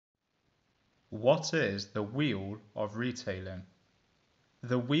What is the wheel of retailing?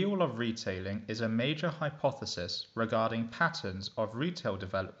 The wheel of retailing is a major hypothesis regarding patterns of retail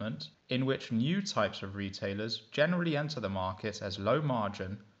development in which new types of retailers generally enter the market as low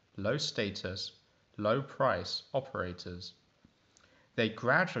margin, low status, low price operators. They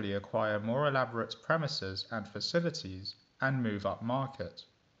gradually acquire more elaborate premises and facilities and move up market.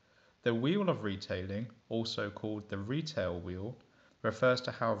 The wheel of retailing, also called the retail wheel, refers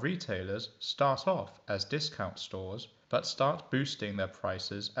to how retailers start off as discount stores but start boosting their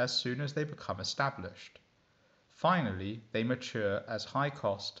prices as soon as they become established. Finally, they mature as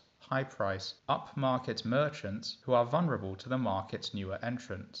high-cost, high-price, upmarket merchants who are vulnerable to the market's newer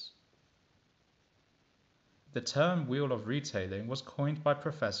entrants. The term wheel of retailing was coined by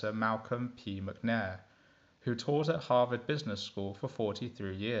Professor Malcolm P. McNair, who taught at Harvard Business School for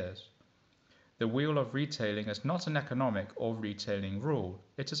 43 years. The wheel of retailing is not an economic or retailing rule,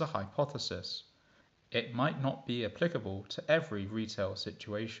 it is a hypothesis. It might not be applicable to every retail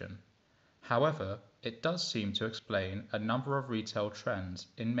situation. However, it does seem to explain a number of retail trends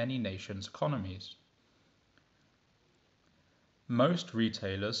in many nations' economies. Most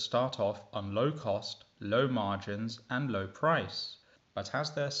retailers start off on low cost, low margins, and low price, but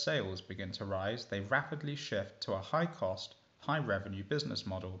as their sales begin to rise, they rapidly shift to a high cost, high revenue business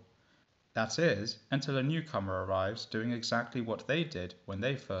model. That is, until a newcomer arrives doing exactly what they did when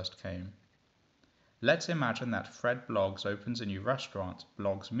they first came. Let's imagine that Fred Bloggs opens a new restaurant,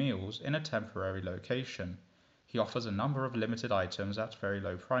 Bloggs Meals, in a temporary location. He offers a number of limited items at very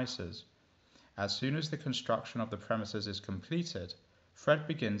low prices. As soon as the construction of the premises is completed, Fred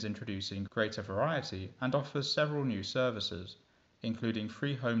begins introducing greater variety and offers several new services, including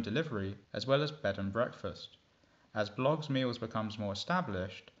free home delivery as well as bed and breakfast. As Bloggs Meals becomes more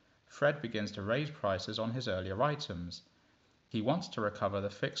established, Fred begins to raise prices on his earlier items. He wants to recover the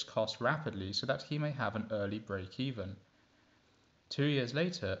fixed cost rapidly so that he may have an early break-even. 2 years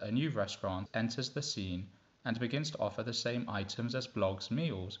later, a new restaurant enters the scene and begins to offer the same items as Bloggs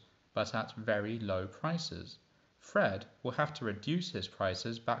Meals, but at very low prices. Fred will have to reduce his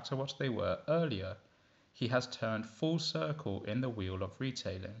prices back to what they were earlier. He has turned full circle in the wheel of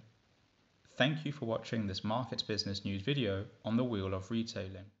retailing. Thank you for watching this Market Business News video on the wheel of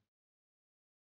retailing.